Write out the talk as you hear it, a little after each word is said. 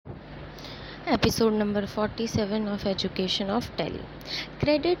episode number 47 of Education of Tally.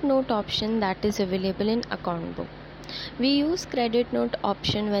 Credit note option that is available in account book. We use credit note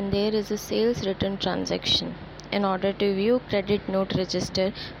option when there is a sales return transaction. In order to view credit note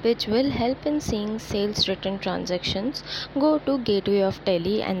register, which will help in seeing sales return transactions, go to Gateway of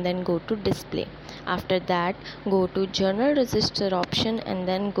Tally and then go to Display. After that, go to Journal Register option and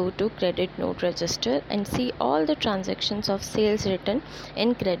then go to Credit Note Register and see all the transactions of sales return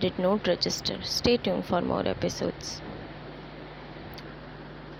in Credit Note Register. Stay tuned for more episodes.